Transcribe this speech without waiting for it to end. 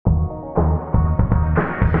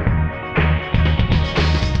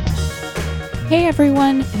Hey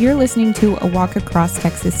everyone, you're listening to A Walk Across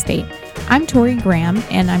Texas State. I'm Tori Graham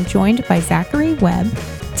and I'm joined by Zachary Webb.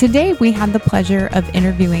 Today we had the pleasure of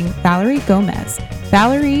interviewing Valerie Gomez.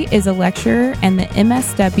 Valerie is a lecturer and the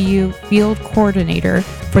MSW Field Coordinator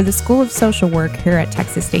for the School of Social Work here at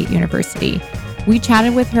Texas State University. We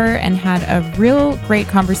chatted with her and had a real great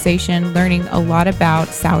conversation learning a lot about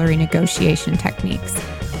salary negotiation techniques.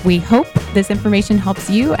 We hope this information helps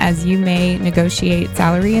you as you may negotiate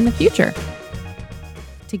salary in the future.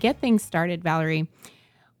 To get things started, Valerie,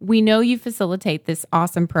 we know you facilitate this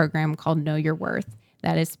awesome program called Know Your Worth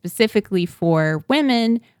that is specifically for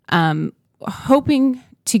women, hoping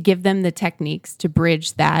to give them the techniques to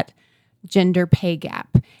bridge that gender pay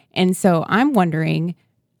gap. And so I'm wondering,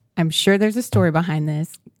 I'm sure there's a story behind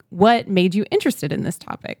this. What made you interested in this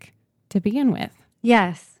topic to begin with?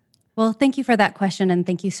 Yes. Well, thank you for that question, and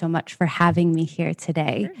thank you so much for having me here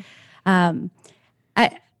today. Sure.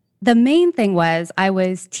 The main thing was I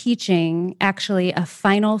was teaching actually a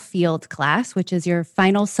final field class, which is your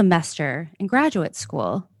final semester in graduate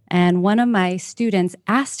school. And one of my students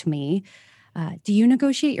asked me, do you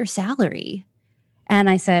negotiate your salary? And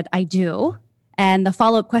I said, I do. And the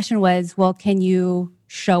follow-up question was, well, can you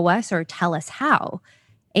show us or tell us how?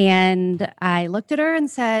 And I looked at her and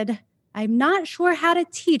said, I'm not sure how to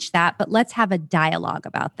teach that, but let's have a dialogue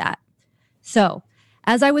about that. So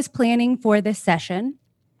as I was planning for this session,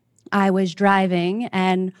 I was driving,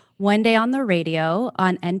 and one day on the radio,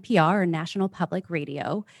 on NPR, or National Public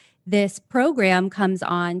Radio, this program comes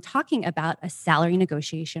on talking about a salary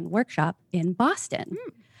negotiation workshop in Boston.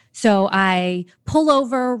 So I pull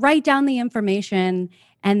over, write down the information,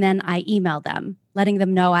 and then I email them, letting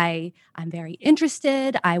them know I'm very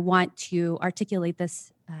interested. I want to articulate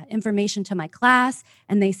this information to my class.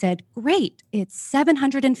 And they said, great, it's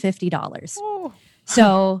 $750. Oh.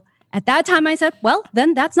 So at that time, I said, well,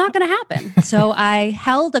 then that's not going to happen. So I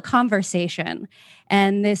held a conversation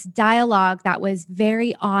and this dialogue that was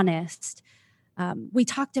very honest. We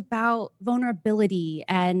talked about vulnerability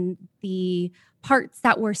and the parts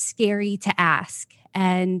that were scary to ask.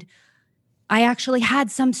 And I actually had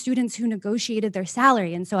some students who negotiated their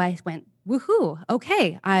salary. And so I went, woohoo,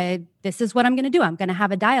 okay, this is what I'm going to do. I'm going to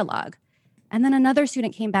have a dialogue. And then another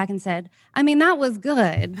student came back and said, I mean, that was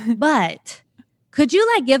good, but could you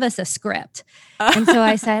give us a script? And so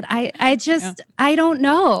I said, I don't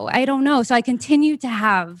know. So I continued to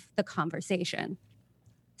have the conversation.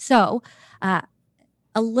 So about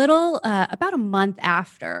a month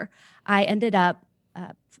after, I ended up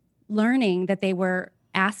learning that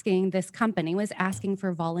this company was asking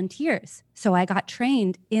for volunteers. So I got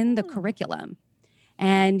trained in the curriculum,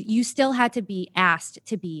 and you still had to be asked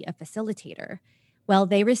to be a facilitator. Well,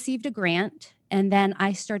 they received a grant, and then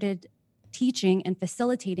I started teaching and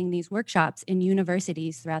facilitating these workshops in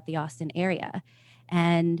universities throughout the Austin area.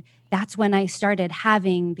 And that's when I started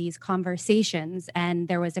having these conversations, and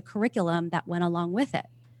there was a curriculum that went along with it.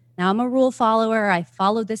 Now, I'm a rule follower. I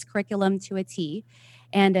followed this curriculum to a T.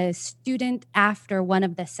 And a student after one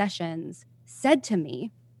of the sessions said to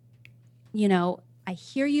me, I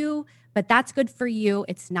hear you, but that's good for you.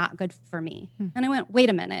 It's not good for me. And I went, wait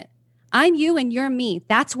a minute. I'm you and you're me.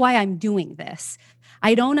 That's why I'm doing this.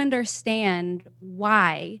 I don't understand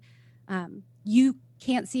why you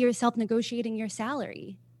can't see yourself negotiating your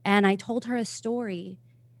salary. And I told her a story,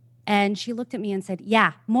 and she looked at me and said,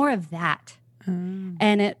 yeah, more of that.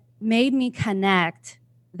 And it made me connect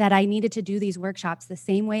that I needed to do these workshops the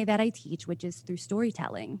same way that I teach, which is through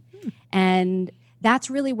storytelling. And that's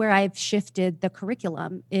really where I've shifted the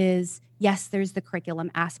curriculum is, yes, there's the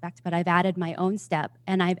curriculum aspect, but I've added my own step,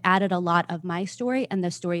 and I've added a lot of my story and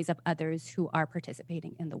the stories of others who are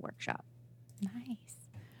participating in the workshop. Nice.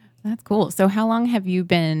 That's cool. So how long have you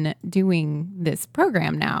been doing this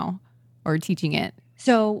program now or teaching it?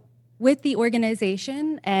 So with the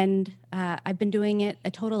organization, and I've been doing it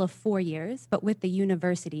a total of 4 years, but with the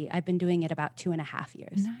university, I've been doing it about 2.5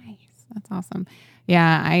 years. Nice. That's awesome.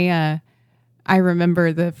 Yeah, I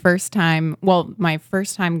remember my first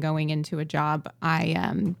time going into a job,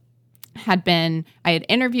 I had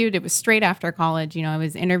interviewed, it was straight after college, I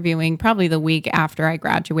was interviewing probably the week after I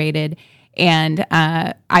graduated, and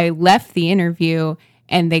I left the interview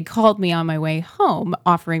and they called me on my way home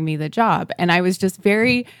offering me the job. And I was just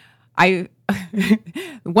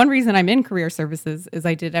one reason I'm in career services is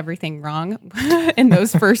I did everything wrong in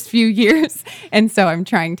those first few years. And so I'm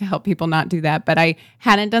trying to help people not do that. But I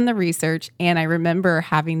hadn't done the research. And I remember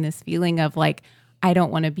having this feeling of I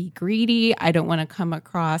don't want to be greedy. I don't want to come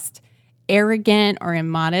across arrogant or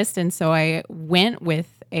immodest. And so I went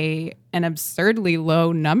with an absurdly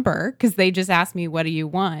low number because they just asked me, what do you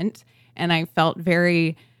want? And I felt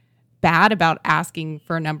very bad about asking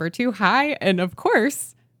for a number too high. And of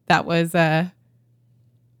course, that was an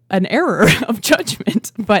error of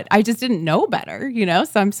judgment, but I just didn't know better,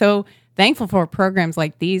 So I'm so thankful for programs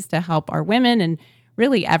like these to help our women and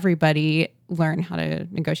really everybody learn how to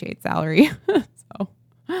negotiate salary. So.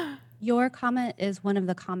 Your comment is one of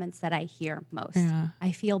the comments that I hear most. Yeah.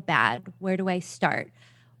 I feel bad. Where do I start?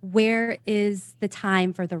 Where is the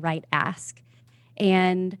time for the right ask?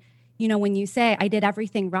 And, when you say, I did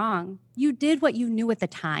everything wrong, you did what you knew at the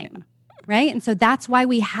time, right? And so that's why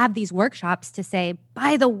we have these workshops to say,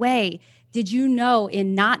 by the way, did you know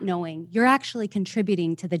in not knowing, you're actually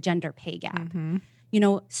contributing to the gender pay gap? Mm-hmm.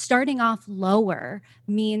 Starting off lower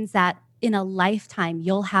means that in a lifetime,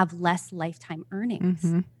 you'll have less lifetime earnings.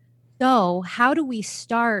 Mm-hmm. So how do we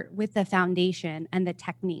start with the foundation and the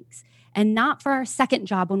techniques and not for our second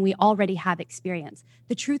job when we already have experience?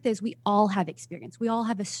 The truth is we all have experience. We all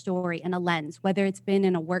have a story and a lens, whether it's been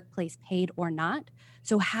in a workplace paid or not.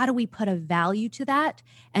 So how do we put a value to that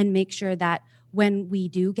and make sure that when we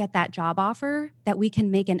do get that job offer, that we can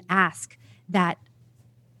make an ask that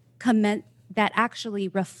actually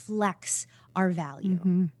reflects our value?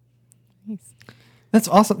 Mm-hmm. Nice. That's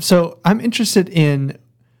awesome. So I'm interested in,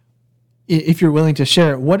 if you're willing to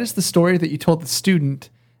share, what is the story that you told the student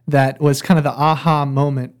that was kind of the aha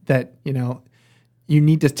moment that, you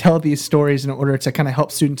need to tell these stories in order to kind of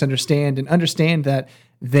help students understand that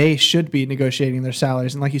they should be negotiating their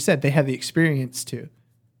salaries. And like you said, they have the experience to.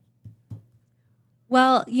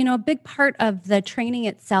 Well, a big part of the training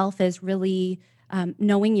itself is really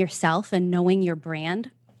knowing yourself and knowing your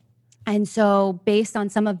brand. And so based on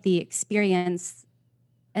some of the experiences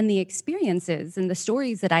and the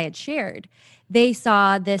stories that I had shared, they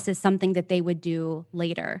saw this as something that they would do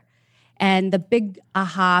later. And the big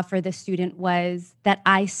aha for the student was that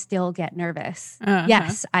I still get nervous. Uh-huh.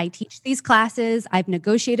 Yes, I teach these classes. I've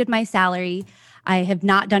negotiated my salary. I have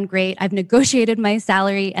not done great. I've negotiated my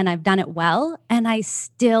salary and I've done it well, and I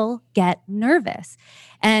still get nervous.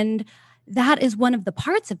 And that is one of the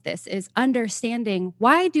parts of this, is understanding,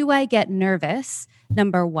 why do I get nervous?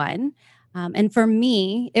 Number one. And for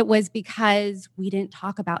me, it was because we didn't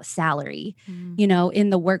talk about salary, in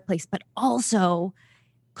the workplace, but also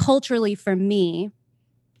culturally for me,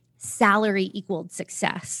 salary equaled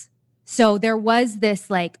success. So there was this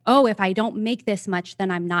if I don't make this much, then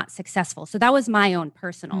I'm not successful. So that was my own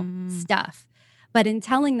personal stuff. But in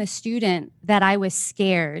telling the student that I was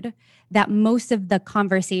scared, that most of the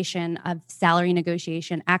conversation of salary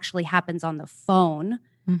negotiation actually happens on the phone,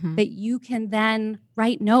 that you can then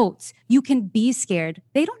write notes. You can be scared.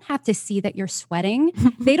 They don't have to see that you're sweating.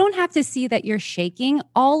 They don't have to see that you're shaking.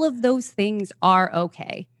 All of those things are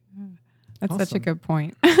okay. That's Awesome. such a good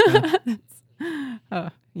point. Oh,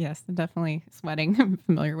 yes, I'm definitely sweating. I'm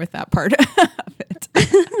familiar with that part of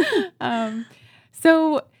it.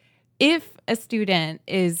 So if a student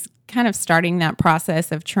is kind of starting that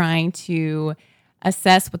process of trying to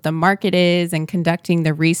assess what the market is and conducting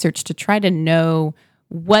the research to try to know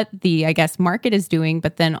what the, market is doing,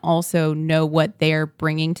 but then also know what they're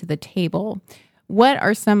bringing to the table, what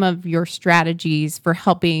are some of your strategies for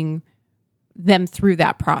helping them through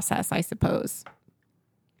that process, I suppose?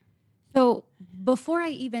 So before I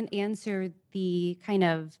even answer the kind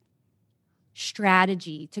of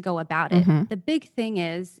strategy to go about it, the big thing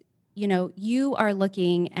is, you are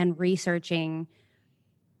looking and researching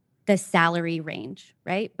the salary range,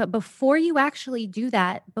 right? But before you actually do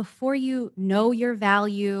that, before you know your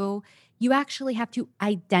value, you actually have to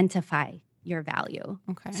identify your value.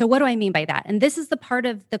 Okay. So what do I mean by that? And this is the part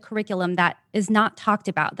of the curriculum that is not talked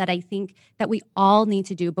about, that I think that we all need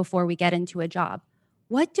to do before we get into a job.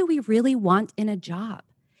 What do we really want in a job?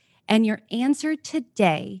 And your answer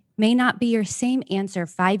today may not be your same answer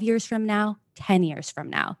 5 years from now, 10 years from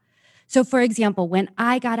now. So for example, when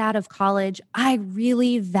I got out of college, I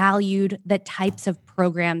really valued the types of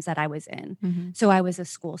programs that I was in. So I was a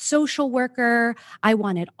school social worker. I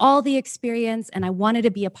wanted all the experience and I wanted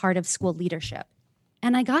to be a part of school leadership.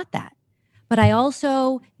 And I got that. But I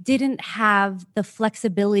also didn't have the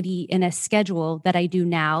flexibility in a schedule that I do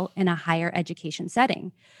now in a higher education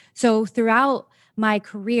setting. So throughout my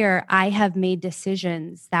career, I have made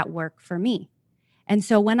decisions that work for me. And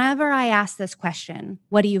so whenever I ask this question,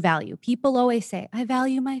 what do you value? People always say, I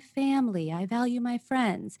value my family. I value my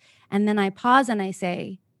friends. And then I pause and I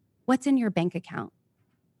say, what's in your bank account?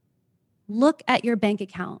 Look at your bank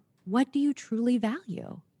account. What do you truly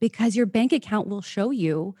value? Because your bank account will show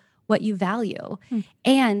you what you value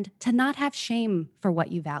and to not have shame for what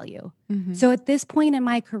you value. So at this point in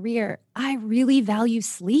my career, I really value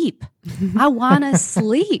sleep. I want to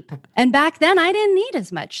sleep. And back then I didn't need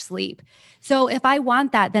as much sleep. So if I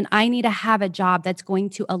want that, then I need to have a job that's going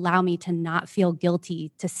to allow me to not feel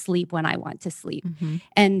guilty to sleep when I want to sleep.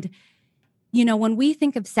 And when we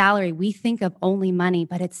think of salary, we think of only money,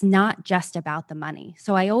 but it's not just about the money.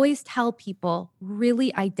 So I always tell people,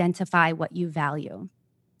 really identify what you value.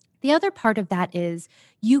 The other part of that is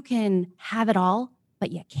you can have it all,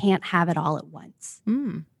 but you can't have it all at once.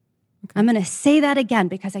 I'm going to say that again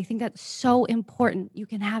because I think that's so important. You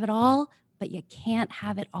can have it all, but you can't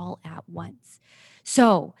have it all at once.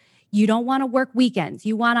 So you don't want to work weekends.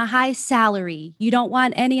 You want a high salary. You don't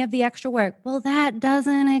want any of the extra work. Well, that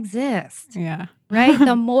doesn't exist. Yeah. Right?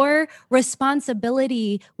 The more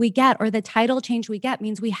responsibility we get or the title change we get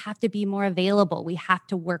means we have to be more available. We have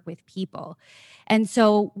to work with people. And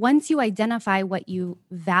so once you identify what you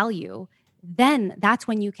value, then that's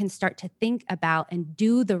when you can start to think about and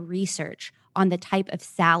do the research on the type of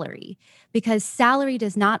salary. Because salary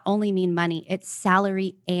does not only mean money, it's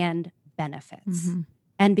salary and benefits.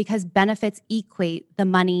 And because benefits equate the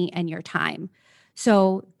money and your time.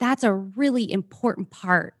 So that's a really important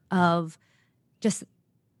part of just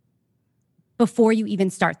before you even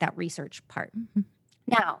start that research part.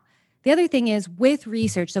 Now, the other thing is with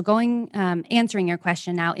research, so answering your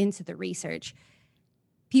question now into the research,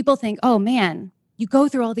 people think, oh man, you go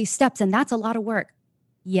through all these steps and that's a lot of work.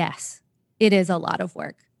 Yes, it is a lot of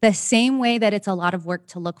work. The same way that it's a lot of work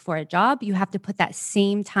to look for a job, you have to put that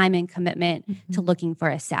same time and commitment to looking for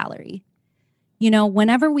a salary.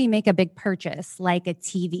 Whenever we make a big purchase, like a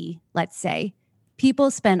TV, let's say, people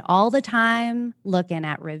spend all the time looking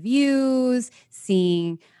at reviews,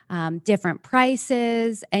 seeing different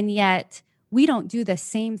prices, and yet we don't do the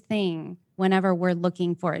same thing whenever we're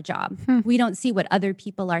looking for a job. We don't see what other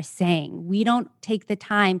people are saying. We don't take the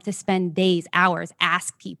time to spend days, hours,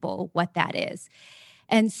 ask people what that is.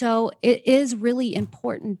 And so it is really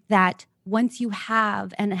important that once you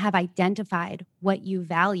have identified what you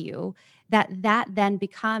value, that then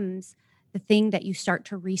becomes the thing that you start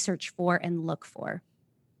to research for and look for.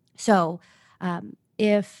 So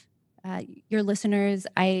if your listeners,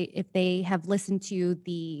 if they have listened to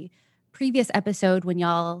the previous episode when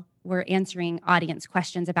y'all were answering audience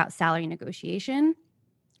questions about salary negotiation,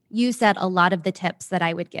 you said a lot of the tips that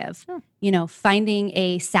I would give, finding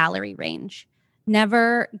a salary range.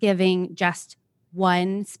 Never giving just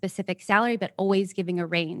one specific salary, but always giving a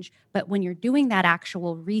range. But when you're doing that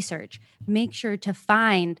actual research, make sure to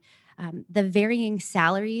find the varying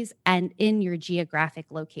salaries and in your geographic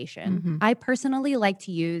location. I personally like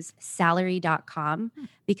to use salary.com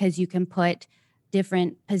because you can put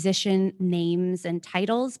different position names and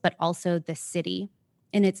titles, but also the city.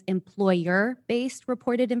 And it's employer-based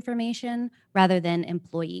reported information rather than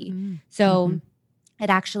employee. So it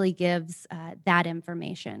actually gives that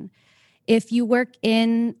information. If you work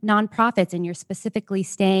in nonprofits and you're specifically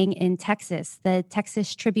staying in Texas, the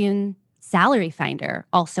Texas Tribune Salary Finder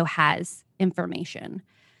also has information.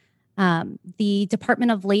 The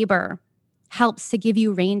Department of Labor helps to give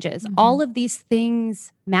you ranges. All of these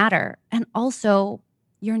things matter. And also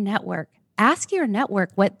your network. Ask your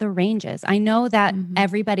network what the range is. I know that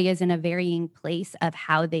everybody is in a varying place of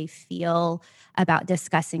how they feel about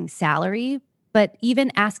discussing salary, but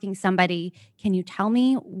even asking somebody, can you tell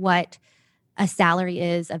me what a salary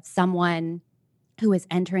is of someone who is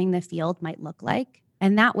entering the field might look like?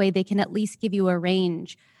 And that way they can at least give you a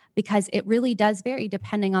range because it really does vary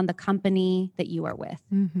depending on the company that you are with.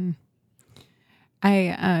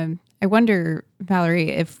 I wonder, Valerie,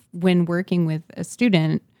 if when working with a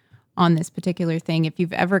student on this particular thing, if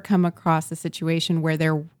you've ever come across a situation where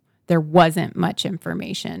there wasn't much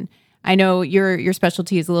information. I know your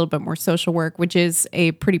specialty is a little bit more social work, which is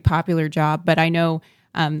a pretty popular job, but I know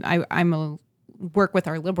I'm work with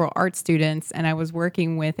our liberal arts students, and I was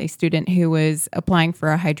working with a student who was applying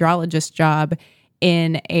for a hydrologist job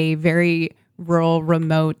in a very rural,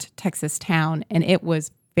 remote Texas town, and it was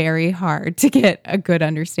very hard to get a good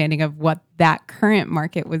understanding of what that current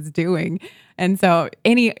market was doing. And so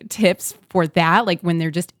any tips for that, like when there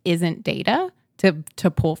just isn't data to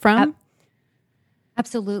pull from?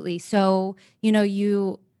 Absolutely. So,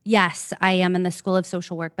 yes, I am in the School of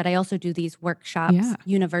Social Work, but I also do these workshops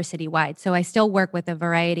university-wide. So I still work with a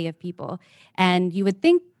variety of people. And you would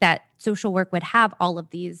think that social work would have all of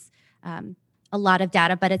these, a lot of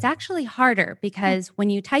data, but it's actually harder because when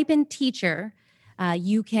you type in teacher,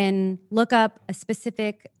 you can look up the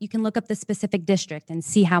specific district and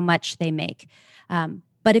see how much they make.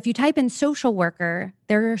 But if you type in social worker,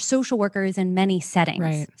 there are social workers in many settings.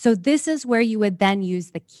 Right. So this is where you would then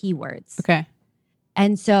use the keywords. Okay.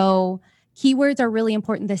 And so keywords are really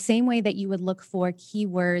important the same way that you would look for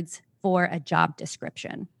keywords for a job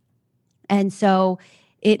description. And so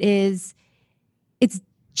it's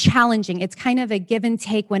challenging. It's kind of a give and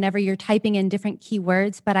take whenever you're typing in different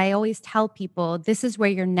keywords. But I always tell people this is where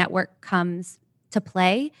your network comes to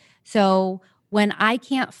play. So when I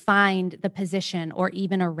can't find the position or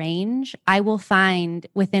even a range, I will find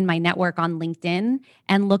within my network on LinkedIn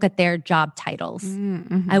and look at their job titles.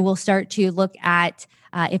 Mm-hmm. I will start to look at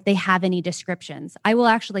if they have any descriptions. I will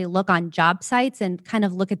actually look on job sites and kind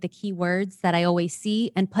of look at the keywords that I always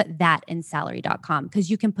see and put that in salary.com, because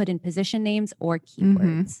you can put in position names or keywords.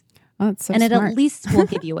 Mm-hmm. Oh, that's so and smart. it at least will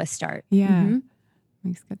give you a start. Yeah. Mm-hmm.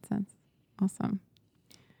 Makes good sense. Awesome.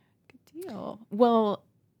 Good deal. Well,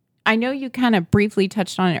 I know you kind of briefly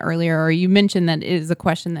touched on it earlier, or you mentioned that it is a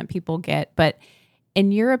question that people get, but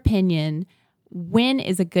in your opinion, when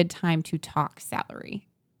is a good time to talk salary?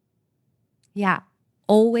 Yeah.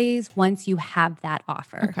 Always once you have that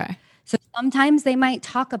offer. Okay. So sometimes they might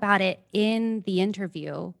talk about it in the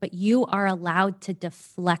interview, but you are allowed to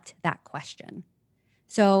deflect that question.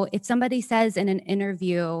 So if somebody says in an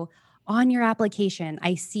interview, on your application,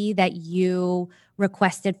 I see that you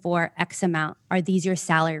requested for X amount. Are these your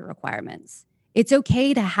salary requirements? It's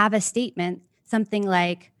okay to have a statement, something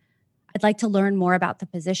like, I'd like to learn more about the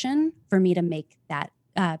position for me to make that,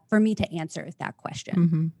 for me to answer that question.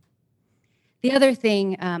 Mm-hmm. The other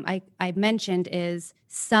thing I mentioned is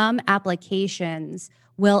some applications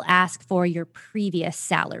will ask for your previous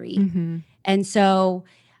salary. Mm-hmm. And so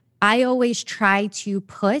I always try to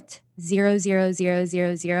put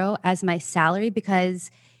 00000 as my salary,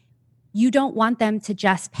 because you don't want them to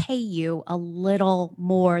just pay you a little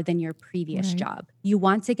more than your previous Right. job. You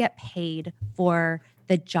want to get paid for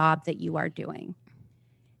the job that you are doing.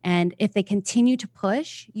 And if they continue to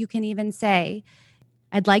push, you can even say,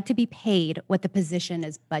 I'd like to be paid what the position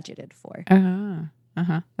is budgeted for.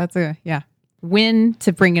 That's when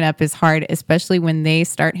to bring it up is hard, especially when they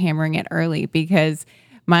start hammering it early, because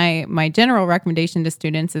my general recommendation to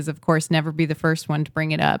students is, of course, never be the first one to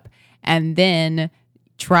bring it up, and then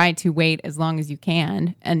try to wait as long as you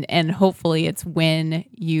can. And hopefully it's when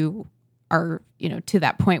you are, to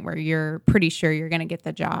that point where you're pretty sure you're going to get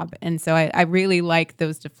the job. And so I really like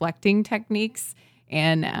those deflecting techniques.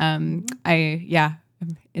 And I'm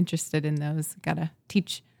interested in those. Got to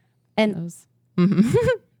teach those.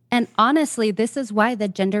 And honestly, this is why the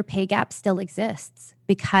gender pay gap still exists,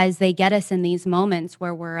 because they get us in these moments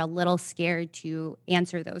where we're a little scared to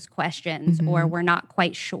answer those questions, or we're not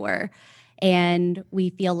quite sure. And we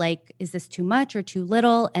feel like, is this too much or too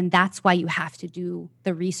little? And that's why you have to do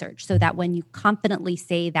the research, so that when you confidently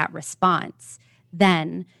say that response,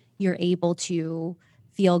 then you're able to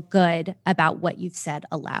feel good about what you've said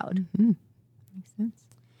aloud. Mm-hmm. Makes sense.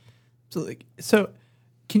 Absolutely. So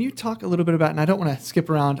can you talk a little bit about, and I don't want to skip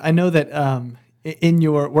around, I know that in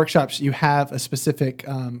your workshops you have a specific,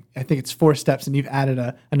 I think it's 4 steps, and you've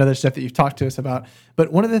added another step that you've talked to us about.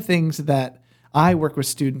 But one of the things that I work with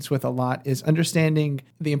students with a lot is understanding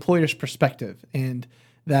the employer's perspective, and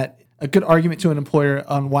that a good argument to an employer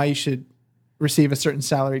on why you should receive a certain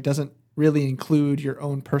salary doesn't really include your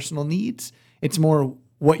own personal needs. It's more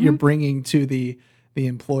what you're bringing to the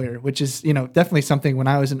employer, which is, definitely something when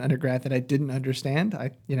I was an undergrad that I didn't understand.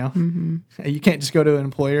 You can't just go to an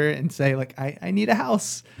employer and say, like, I need a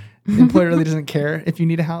house. The employer really doesn't care if you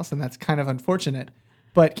need a house, and that's kind of unfortunate.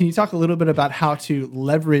 But can you talk a little bit about how to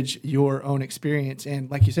leverage your own experience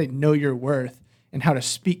and, like you say, know your worth, and how to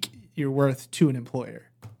speak your worth to an employer?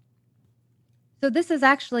 So this is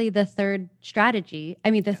actually the third strategy.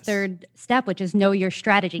 Third step, which is know your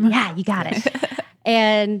strategy. Yeah, you got it.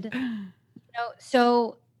 And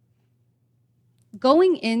so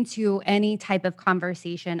going into any type of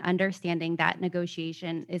conversation, understanding that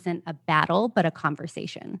negotiation isn't a battle, but a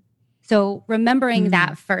conversation. So remembering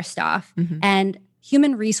that first off, and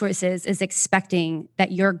human resources is expecting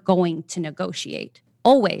that you're going to negotiate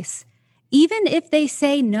always. Even if they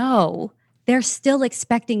say no, they're still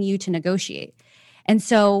expecting you to negotiate. And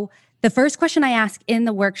so the first question I ask in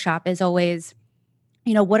the workshop is always,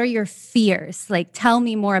 what are your fears? Like, tell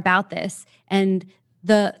me more about this. And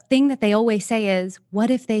the thing that they always say is,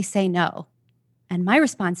 what if they say no? And my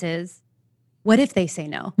response is, what if they say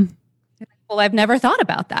no? Well, I've never thought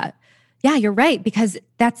about that. Yeah, you're right, because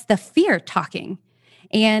that's the fear talking.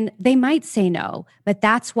 And they might say no, but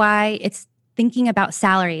that's why it's thinking about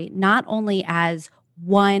salary, not only as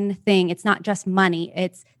one thing. It's not just money,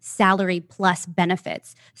 it's salary plus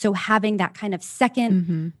benefits. So having that kind of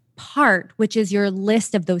second part, which is your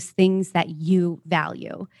list of those things that you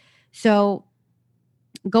value. So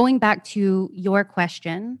going back to your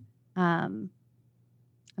question, I'm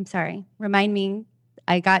sorry, remind me.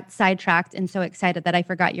 I got sidetracked and so excited that I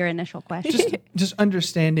forgot your initial question. Just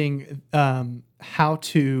understanding how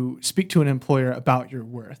to speak to an employer about your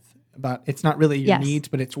worth. About it's not really your needs,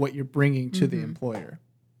 but it's what you're bringing to the employer.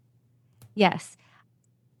 Yes.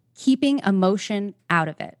 Keeping emotion out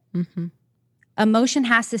of it. Emotion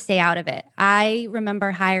has to stay out of it. I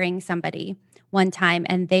remember hiring somebody one time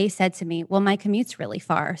and they said to me, well, my commute's really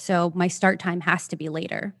far, so my start time has to be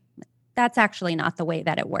later. That's actually not the way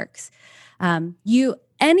that it works.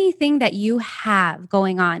 Anything that you have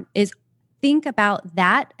going on is think about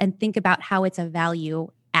that and think about how it's a value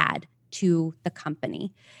add to the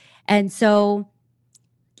company. And so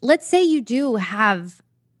let's say you do have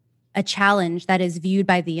a challenge that is viewed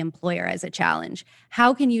by the employer as a challenge.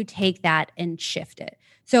 How can you take that and shift it?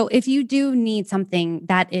 So if you do need something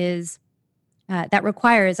that is that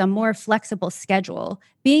requires a more flexible schedule,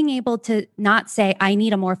 being able to not say, I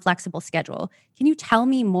need a more flexible schedule. Can you tell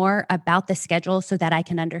me more about the schedule so that I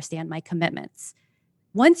can understand my commitments?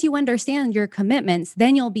 Once you understand your commitments,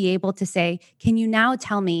 then you'll be able to say, can you now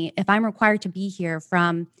tell me if I'm required to be here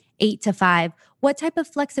from 8 to 5, what type of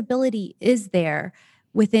flexibility is there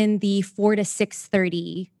within the 4 to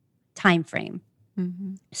 6:30 timeframe?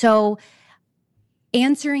 So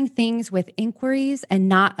answering things with inquiries and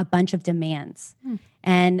not a bunch of demands.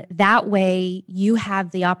 And that way you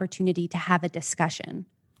have the opportunity to have a discussion.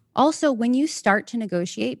 Also, when you start to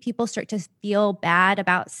negotiate, people start to feel bad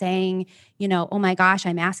about saying, oh my gosh,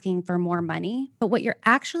 I'm asking for more money. But what you're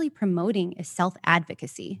actually promoting is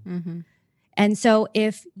self-advocacy. And so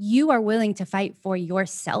if you are willing to fight for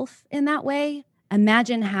yourself in that way,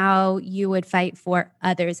 imagine how you would fight for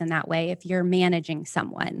others in that way if you're managing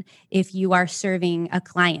someone, if you are serving a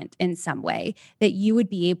client in some way, that you would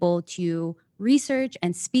be able to research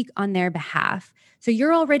and speak on their behalf. So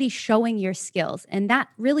you're already showing your skills, and that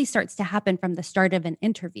really starts to happen from the start of an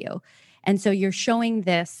interview. And so you're showing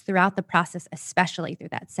this throughout the process, especially through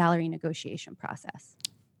that salary negotiation process.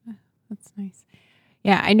 That's nice.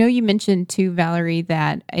 Yeah, I know you mentioned too, Valerie,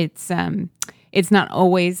 that it's not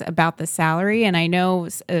always about the salary. And I know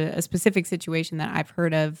a specific situation that I've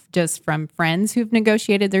heard of just from friends who've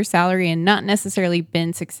negotiated their salary and not necessarily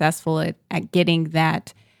been successful at getting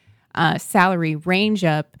that salary range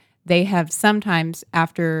up. They have sometimes,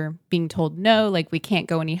 after being told no, like we can't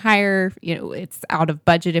go any higher, it's out of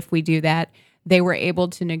budget if we do that, they were able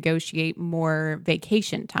to negotiate more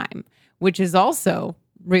vacation time, which is also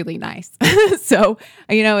really nice. So,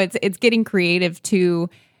 it's getting creative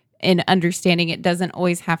too. And understanding it doesn't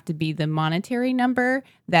always have to be the monetary number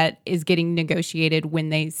that is getting negotiated when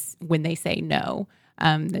they say no.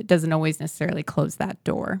 That doesn't always necessarily close that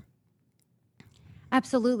door.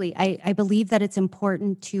 Absolutely. I believe that it's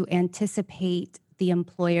important to anticipate the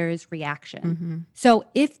employer's reaction. So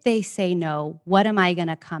if they say no, what am I going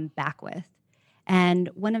to come back with? And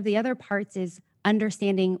one of the other parts is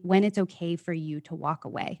understanding when it's okay for you to walk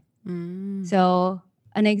away. So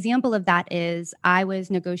an example of that is I was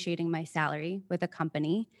negotiating my salary with a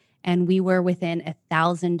company and we were within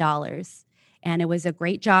 $1,000, and it was a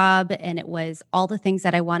great job and it was all the things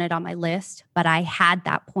that I wanted on my list, but I had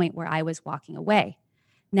that point where I was walking away.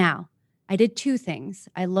 Now, I did two things.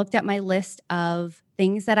 I looked at my list of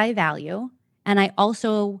things that I value, and I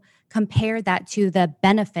also compared that to the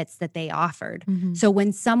benefits that they offered. So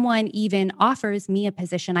when someone even offers me a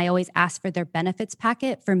position, I always ask for their benefits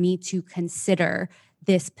packet for me to consider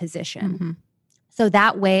this position. So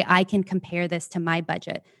that way I can compare this to my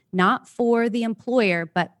budget, not for the employer,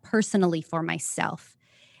 but personally for myself.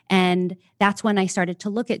 And that's when I started to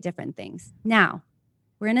look at different things. Now,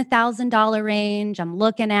 we're in $1,000 range. I'm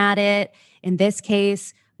looking at it. In this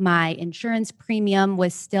case, my insurance premium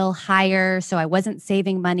was still higher, so I wasn't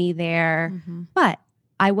saving money there. But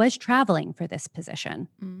I was traveling for this position.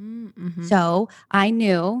 So I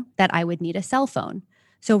knew that I would need a cell phone.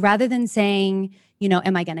 So rather than saying,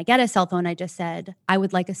 am I going to get a cell phone? I just said, I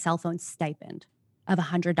would like a cell phone stipend of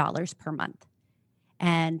 $100 per month.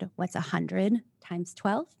 And what's 100 times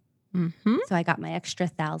 12? So I got my extra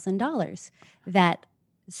 $1,000.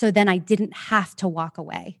 So then I didn't have to walk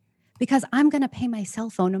away because I'm going to pay my cell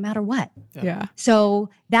phone no matter what. Yeah. So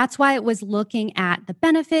that's why it was looking at the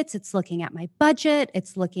benefits. It's looking at my budget.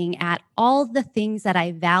 It's looking at all the things that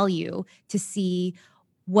I value to see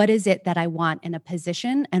what is it that I want in a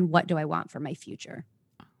position and what do I want for my future.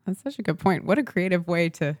 That's such a good point. What a creative way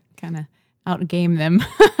to kind of outgame them.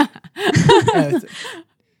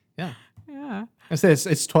 Yeah. I say it's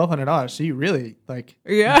 $1,200, so you really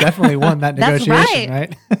Yeah. definitely won that That's negotiation,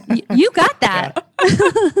 right. right? You got that.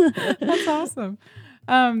 That's awesome.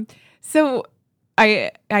 So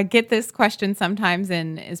I get this question sometimes,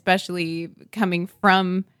 and especially coming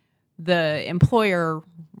from the employer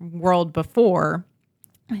world before,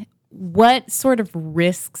 what sort of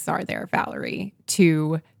risks are there, Valerie,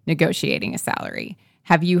 to negotiating a salary?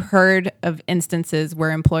 Have you heard of instances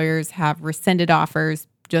where employers have rescinded offers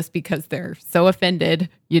just because they're so offended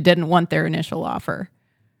you didn't want their initial offer?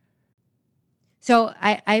 So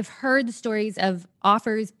I've heard stories of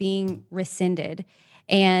offers being rescinded,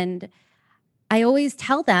 and I always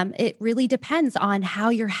tell them it really depends on how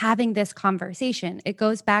you're having this conversation. It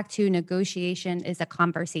goes back to negotiation is a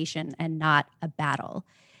conversation and not a battle.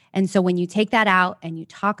 And so when you take that out and you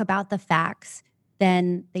talk about the facts,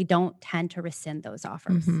 then they don't tend to rescind those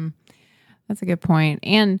offers. Mm-hmm. That's a good point.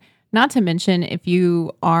 And not to mention, if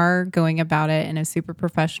you are going about it in a super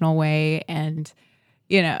professional way and,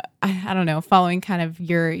 I don't know, following kind of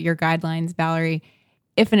your guidelines, Valerie,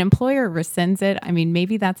 if an employer rescinds it, I mean,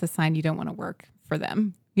 maybe that's a sign you don't want to work for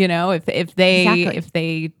them. If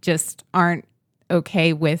they just aren't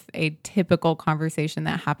okay with a typical conversation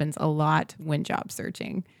that happens a lot when job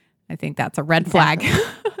searching, I think that's a red flag.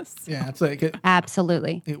 Yeah, absolutely.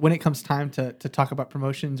 Absolutely. When it comes time to talk about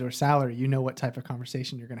promotions or salary, you know what type of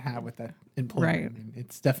conversation you're going to have with that employer. Right. I mean,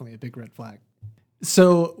 it's definitely a big red flag.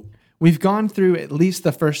 So we've gone through at least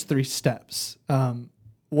the first 3 steps.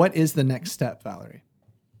 What is the next step, Valerie?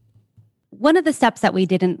 One of the steps that we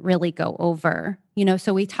didn't really go over,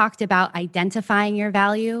 so we talked about identifying your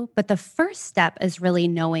value, but the first step is really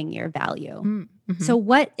knowing your value. Mm-hmm. So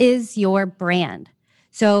what is your brand?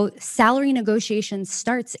 So salary negotiation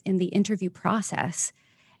starts in the interview process.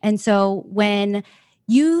 And so when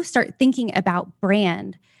you start thinking about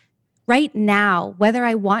brand, right now, whether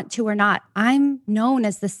I want to or not, I'm known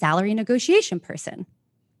as the salary negotiation person,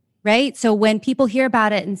 right? So when people hear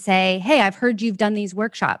about it and say, hey, I've heard you've done these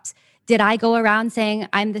workshops, did I go around saying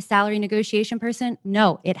I'm the salary negotiation person?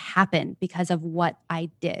 No, it happened because of what I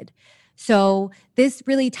did. So this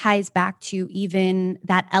really ties back to even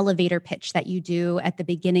that elevator pitch that you do at the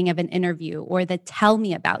beginning of an interview or the tell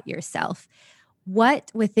me about yourself.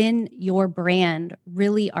 What within your brand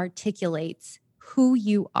really articulates who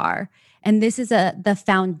you are? And this is the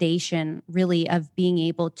foundation really of being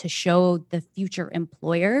able to show the future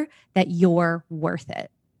employer that you're worth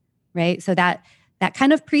it, right? So that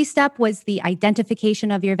kind of pre-step was the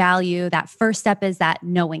identification of your value. That first step is that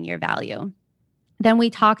knowing your value. Then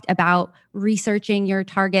we talked about researching your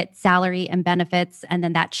target salary and benefits, and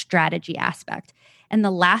then that strategy aspect. And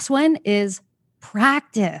the last one is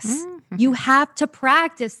practice. Mm-hmm. You have to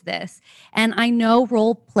practice this. And I know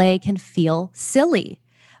role play can feel silly,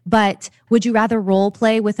 but would you rather role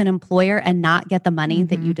play with an employer and not get the money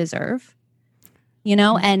that you deserve?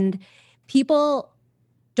 And people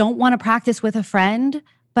don't want to practice with a friend,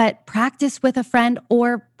 but practice with a friend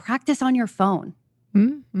or practice on your phone.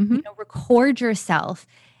 Mm-hmm. Record yourself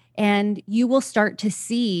and you will start to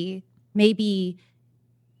see maybe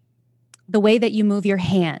the way that you move your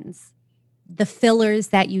hands, the fillers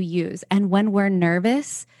that you use. And when we're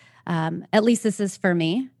nervous, at least this is for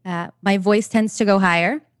me, my voice tends to go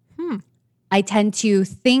higher. I tend to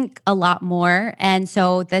think a lot more. And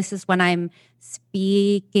so this is when I'm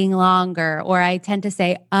speaking longer, or I tend to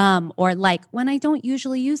say or like when I don't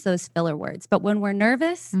usually use those filler words. But when we're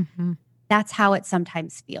nervous, that's how it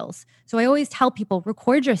sometimes feels. So I always tell people,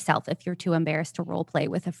 record yourself if you're too embarrassed to role play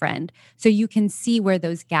with a friend so you can see where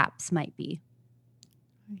those gaps might be.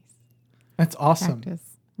 That's awesome.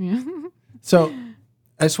 Yeah. So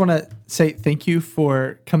I just want to say thank you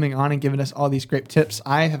for coming on and giving us all these great tips.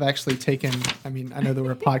 I have actually taken, I know that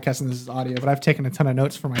we're a podcast and this is audio, but I've taken a ton of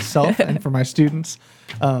notes for myself and for my students.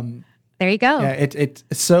 There you go. Yeah, it's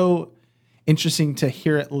so interesting to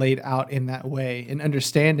hear it laid out in that way and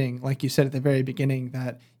understanding, like you said at the very beginning,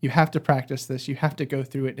 that you have to practice this, you have to go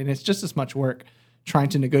through it. And it's just as much work trying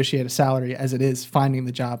to negotiate a salary as it is finding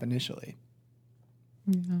the job initially.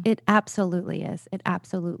 Mm-hmm. It absolutely is. It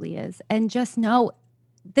absolutely is. And just know,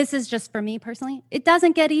 this is just for me personally, it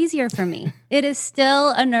doesn't get easier for me. It is still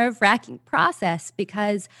a nerve-wracking process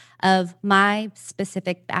because of my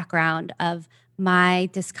specific background, of my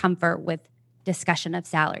discomfort with discussion of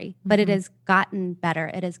salary, but it has gotten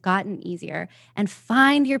better. It has gotten easier. And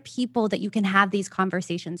find your people that you can have these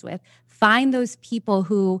conversations with. Find those people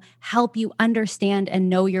who help you understand and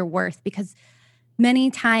know your worth, because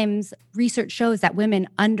many times research shows that women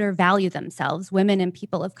undervalue themselves, women and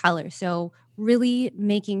people of color. So really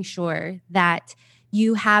making sure that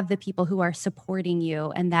you have the people who are supporting you,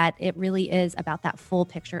 and that it really is about that full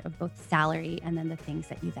picture of both salary and then the things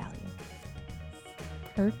that you value.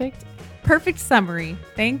 Perfect summary.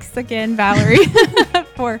 Thanks again, Valerie,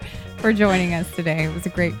 for joining us today. It was a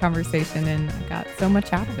great conversation, and I got so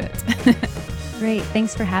much out of it. Great.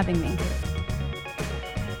 Thanks for having me.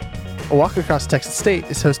 A Walk Across Texas State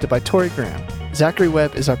is hosted by Tori Graham. Zachary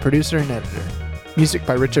Webb is our producer and editor. Music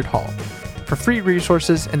by Richard Hall. For free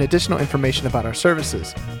resources and additional information about our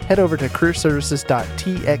services, head over to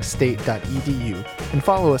careerservices.txstate.edu and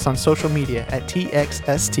follow us on social media at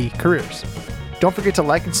TXST Careers. Don't forget to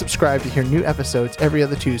like and subscribe to hear new episodes every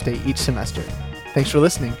other Tuesday each semester. Thanks for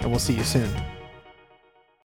listening, and we'll see you soon.